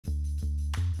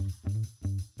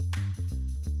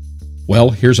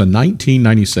Well, here's a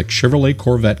 1996 Chevrolet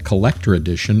Corvette Collector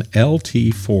Edition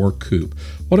LT4 Coupe.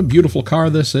 What a beautiful car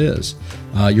this is.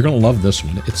 You're going to love this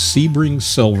one. It's Sebring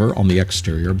Silver on the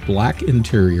exterior, black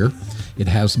interior. It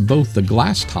has both the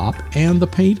glass top and the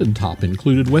painted top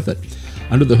included with it.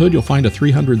 Under the hood, you'll find a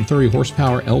 330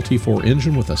 horsepower LT4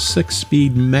 engine with a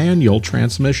 6-speed manual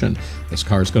transmission. This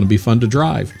car is going to be fun to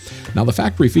drive. Now, the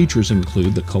factory features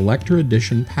include the Collector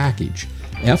Edition package,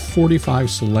 F45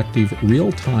 Selective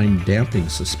real-time damping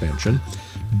suspension,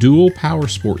 dual power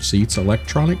sport seats,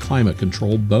 electronic climate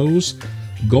control, Bose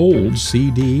Gold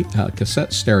CD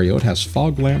cassette stereo. It has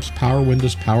fog lamps, power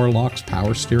windows, power locks,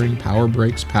 power steering, power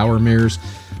brakes, power mirrors.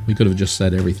 We could have just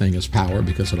said everything is power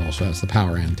because it also has the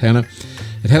power antenna.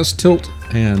 It has tilt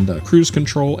and cruise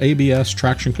control, ABS,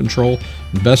 traction control,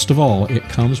 and best of all, it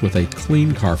comes with a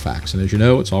clean Carfax, and as you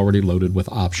know, it's already loaded with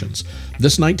options.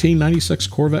 This 1996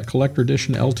 Corvette Collector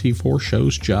Edition LT4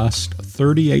 shows just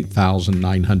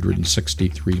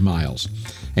 38,963 miles,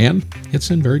 and it's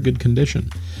in very good condition.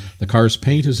 The car's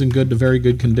paint is in good to very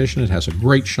good condition. It has a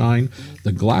great shine.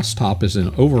 The glass top is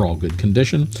in overall good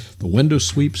condition. The window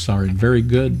sweeps are in very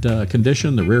good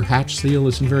condition. The rear hatch seal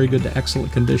is in very good to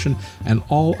excellent condition. And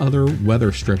all other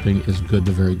weather stripping is good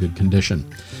to very good condition.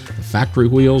 The factory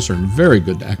wheels are in very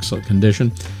good to excellent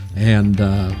condition. And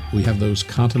we have those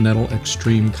Continental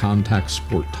Extreme Contact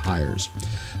Sport tires.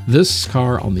 This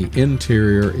car on the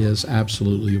interior is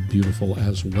absolutely beautiful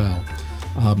as well.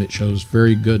 It shows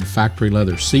very good factory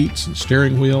leather seats and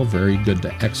steering wheel, very good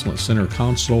to excellent center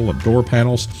console and door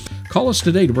panels. Call us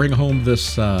today to bring home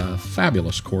this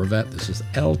fabulous Corvette. This is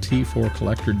LT4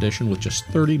 Collector Edition with just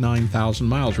 39,000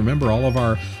 miles. Remember, all of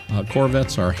our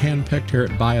Corvettes are handpicked here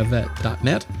at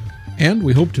buyavet.net. And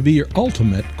we hope to be your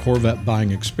ultimate Corvette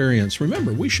buying experience.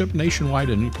 Remember, we ship nationwide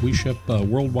and we ship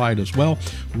worldwide as well.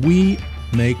 We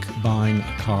make buying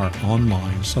a car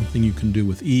online something you can do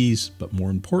with ease, but more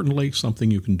importantly, something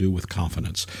you can do with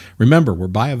confidence. Remember, we're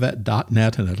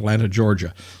buyavet.net in Atlanta,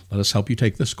 Georgia. Let us help you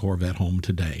take this Corvette home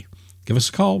today. Give us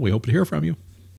a call. We hope to hear from you.